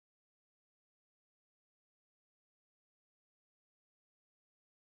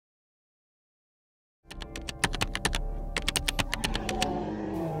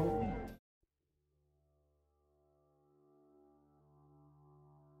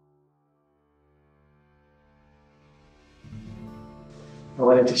I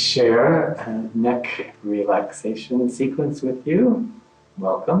wanted to share a neck relaxation sequence with you.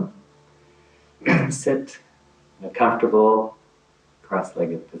 Welcome. Sit in a comfortable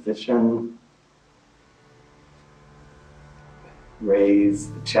cross-legged position.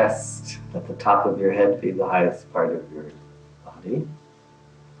 Raise the chest, let the top of your head be the highest part of your body.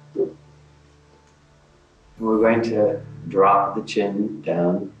 And we're going to drop the chin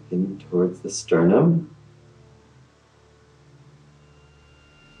down in towards the sternum.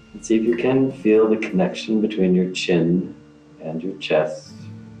 And see if you can feel the connection between your chin and your chest.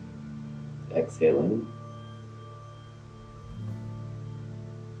 Exhaling.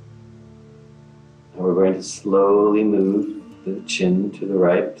 And we're going to slowly move the chin to the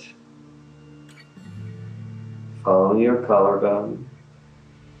right, following your collarbone,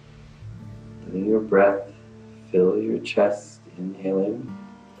 letting your breath fill your chest, inhaling.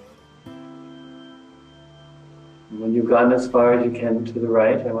 And when you've gone as far as you can to the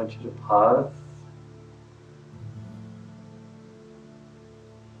right, I want you to pause.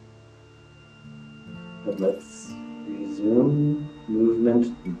 And let's resume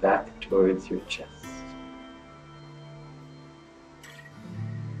movement back towards your chest.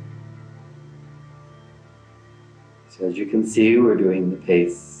 So as you can see, we're doing the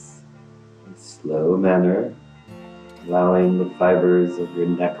pace in a slow manner, allowing the fibers of your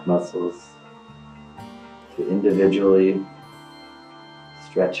neck muscles to individually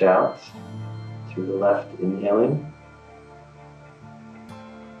stretch out through the left, inhaling.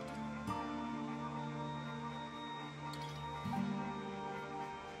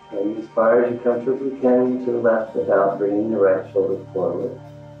 And as far as you comfortably can to the left without bringing the right shoulder forward.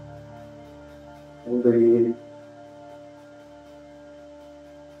 And breathe.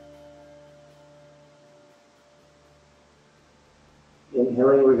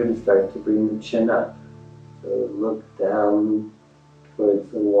 Inhaling, we're going to start to bring the chin up. So look down towards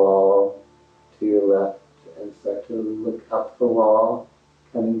the wall to your left and start to look up the wall,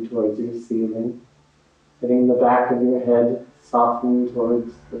 coming towards your ceiling. Letting the back of your head soften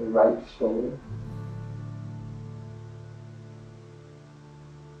towards the right shoulder.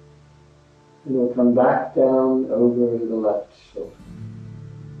 And we'll come back down over the left shoulder.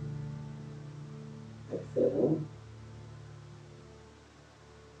 Exhaling.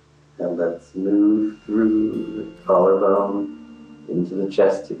 And let's move through the collarbone into the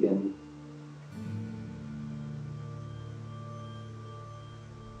chest again.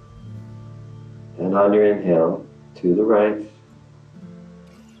 And on your inhale, to the right.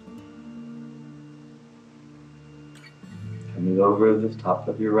 Coming over the top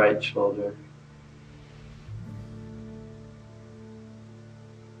of your right shoulder.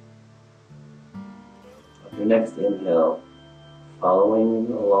 On your next inhale,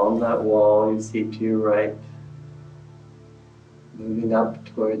 following along that wall you see to your right, moving up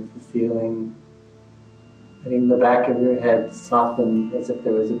towards the ceiling, letting the back of your head soften as if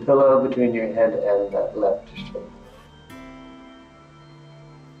there was a pillow between your head and that left shoulder.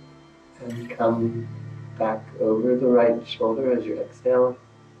 And come back over the right shoulder as you exhale.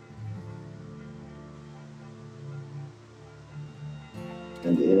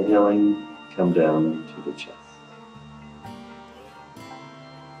 And inhaling, come down to the chest.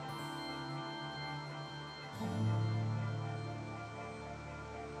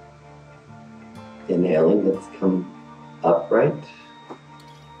 Inhaling, let's come upright.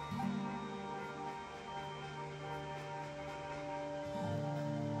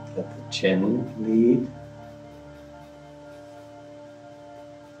 Let the chin lead.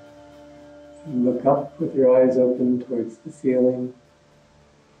 And look up with your eyes open towards the ceiling.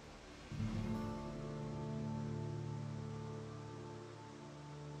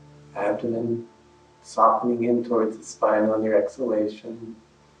 Abdomen softening in towards the spine on your exhalation.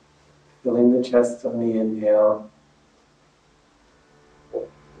 Filling the chest on the inhale.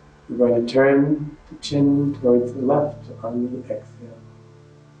 We're going to turn the chin towards the left on the exhale.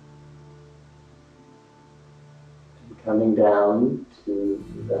 And coming down to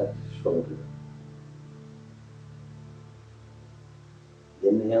that shoulder.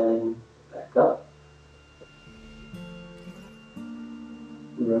 Inhaling, back up.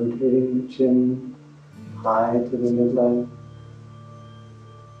 Rotating the chin high to the midline.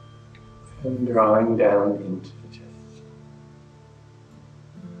 And drawing down into the chest.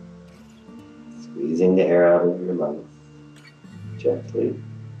 Squeezing the air out of your lungs gently.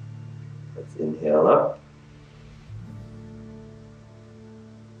 Let's inhale up.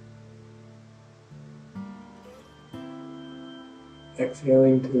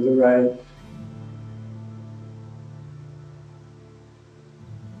 Exhaling to the right.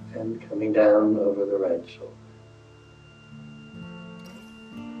 And coming down over the right shoulder.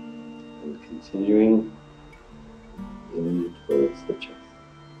 Continuing in towards the chest.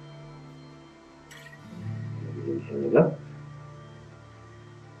 Inhaling up.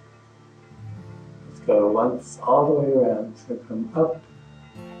 Let's go once all the way around. So come up,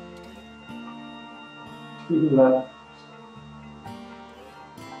 to the left.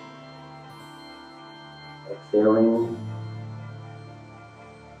 Exhaling.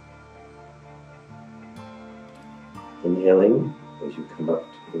 Inhaling as you come up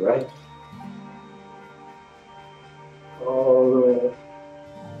to the right. All the way up.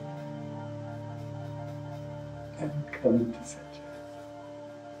 And come to center.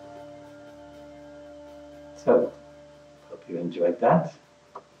 So, hope you enjoyed that.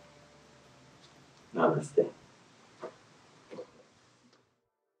 Namaste.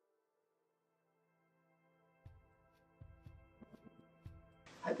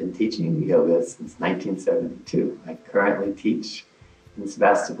 I've been teaching yoga since 1972. I currently teach in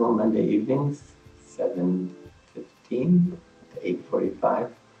Sebastopol Monday evenings, 7:15 to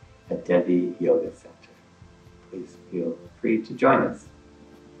 8:45 at Devi Yoga Center. Please feel free to join us.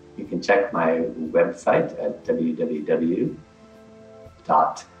 You can check my website at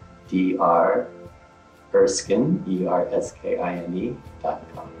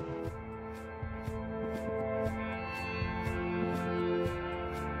www.drerskine.com.